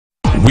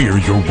We're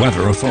your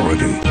weather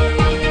authority.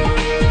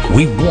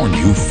 We warn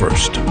you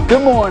first.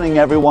 Good morning,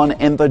 everyone,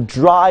 and the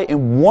dry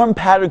and warm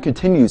pattern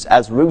continues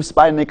as roofs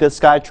by Nicholas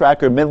Sky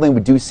Tracker Midland.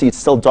 We do see it's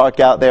still dark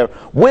out there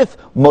with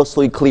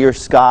mostly clear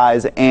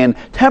skies, and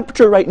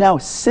temperature right now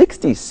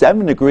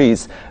 67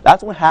 degrees.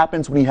 That's what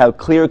happens when you have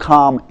clear,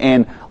 calm,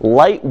 and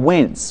light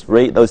winds,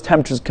 right? Those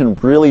temperatures can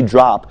really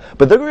drop,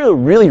 but they're going to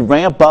really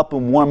ramp up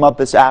and warm up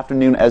this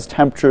afternoon as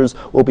temperatures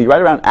will be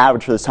right around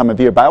average for this time of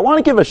year. But I want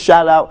to give a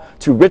shout out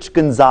to Rich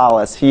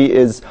Gonzalez. He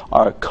is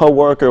our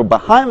co-worker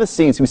behind the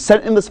scenes who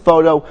sent in this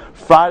photo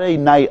Friday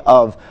night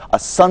of a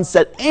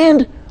sunset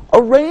and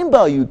a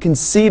rainbow. You can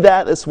see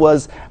that this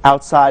was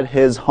outside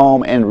his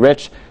home. And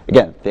Rich,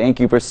 again, thank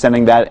you for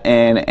sending that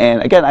in.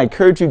 And again, I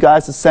encourage you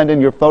guys to send in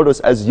your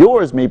photos as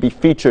yours may be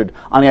featured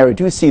on air. We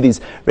do see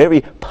these very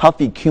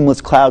puffy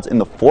cumulus clouds in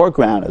the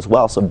foreground as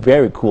well, so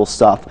very cool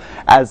stuff.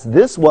 As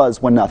this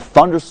was when a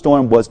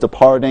thunderstorm was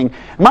departing.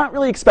 I'm not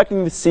really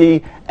expecting to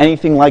see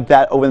anything like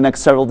that over the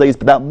next several days,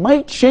 but that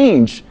might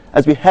change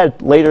as we head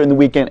later in the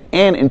weekend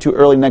and into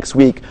early next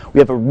week.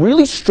 We have a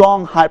really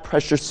strong high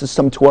pressure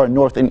system to our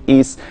north and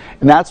east,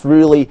 and that's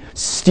really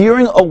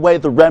steering away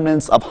the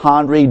remnants of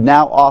Henri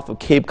now off of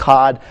Cape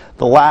Cod,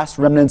 the last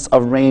remnants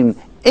of rain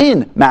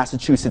in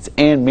Massachusetts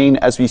and Maine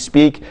as we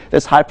speak.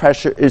 This high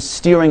pressure is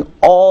steering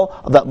all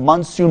of that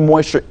monsoon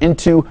moisture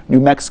into New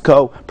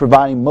Mexico,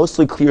 providing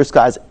mostly clear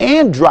skies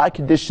and dry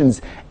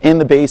conditions in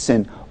the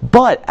basin.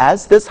 But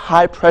as this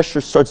high pressure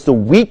starts to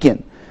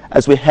weaken,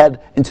 as we head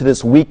into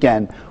this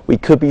weekend, we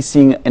could be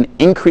seeing an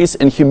increase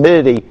in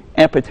humidity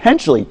and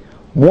potentially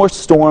more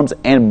storms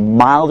and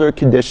milder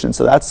conditions.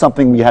 So that's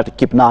something we have to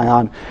keep an eye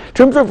on. In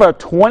terms of our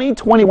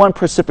 2021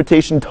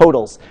 precipitation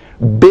totals,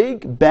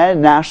 Big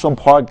Bend National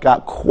Park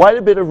got quite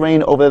a bit of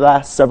rain over the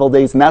last several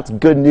days, and that's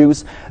good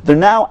news. They're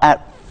now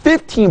at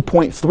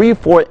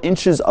 15.34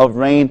 inches of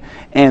rain,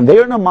 and they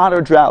are in a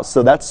moderate drought,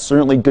 so that's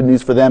certainly good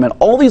news for them. And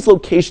all these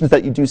locations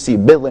that you do see,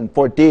 Midland,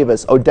 Fort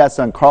Davis,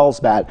 Odessa, and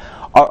Carlsbad,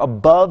 are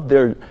above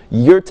their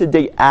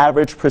year-to-date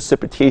average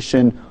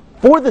precipitation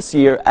for this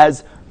year,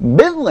 as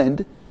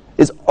Midland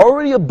is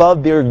already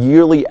above their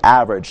yearly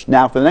average.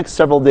 Now, for the next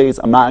several days,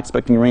 I'm not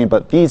expecting rain,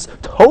 but these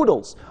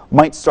totals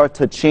might start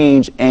to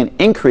change and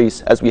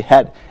increase as we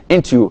head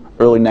into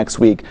early next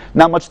week.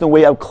 Not much in the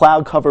way of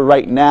cloud cover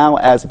right now,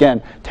 as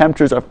again,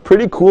 temperatures are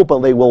pretty cool, but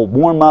they will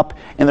warm up,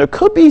 and there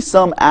could be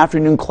some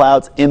afternoon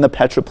clouds in the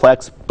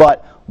Petroplex,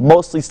 but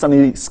mostly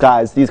sunny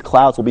skies. These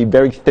clouds will be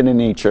very thin in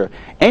nature.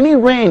 Any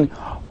rain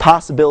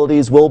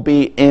possibilities will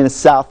be in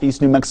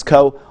southeast New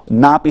Mexico.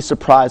 Not be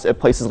surprised if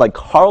places like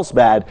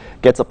Carlsbad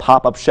gets a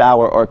pop-up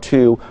shower or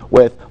two,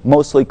 with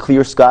mostly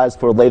clear skies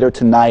for later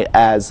tonight,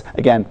 as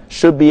again,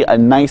 should be a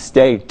nice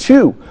day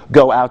to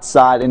go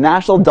outside. And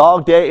National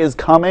Dog Day is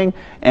coming,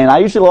 and I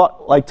usually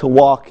like to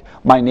walk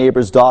my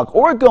neighbor's dog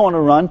or go on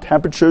a run.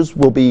 Temperatures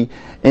will be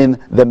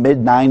in the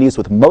mid-90s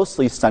with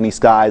mostly sunny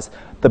skies.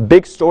 The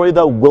big story,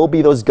 though, will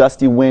be those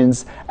gusty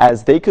winds,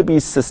 as they could be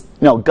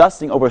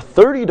gusting over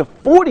 30 to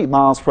 40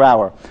 miles per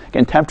hour.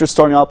 Again, temperatures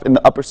starting up in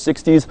the upper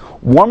 60s,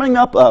 warming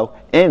up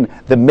in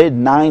the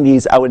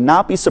mid-90s. I would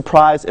not be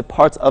surprised if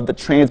parts of the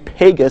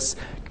Trans-Pecos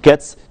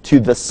gets to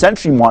the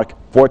century mark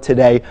for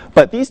today.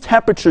 But these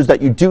temperatures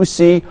that you do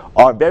see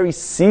are very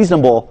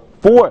seasonable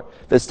for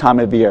this time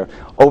of year.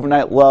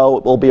 Overnight low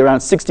will be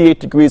around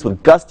 68 degrees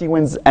with gusty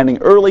winds ending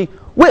early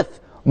with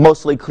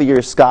mostly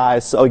clear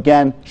skies. So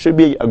again, should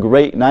be a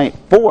great night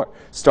for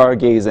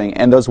stargazing.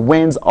 And those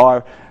winds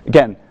are,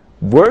 again,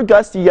 were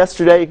gusty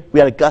yesterday.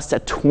 We had a gust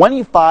at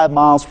 25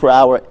 miles per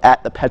hour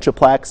at the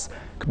Petroplex.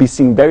 Could be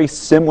seeing very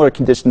similar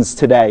conditions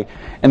today,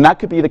 and that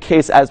could be the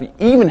case as we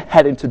even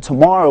head into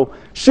tomorrow.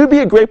 Should be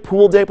a great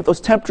pool day, but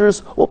those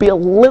temperatures will be a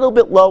little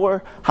bit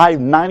lower, high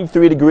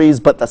 93 degrees,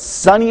 but the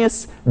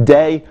sunniest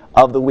day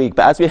of the week.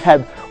 But as we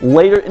head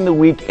later in the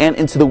week and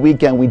into the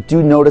weekend, we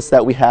do notice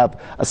that we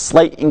have a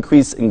slight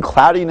increase in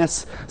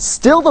cloudiness,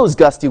 still those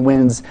gusty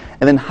winds,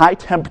 and then high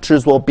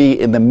temperatures will be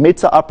in the mid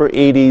to upper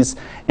 80s,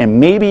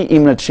 and maybe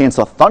even a chance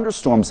of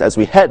thunderstorms as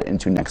we head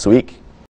into next week.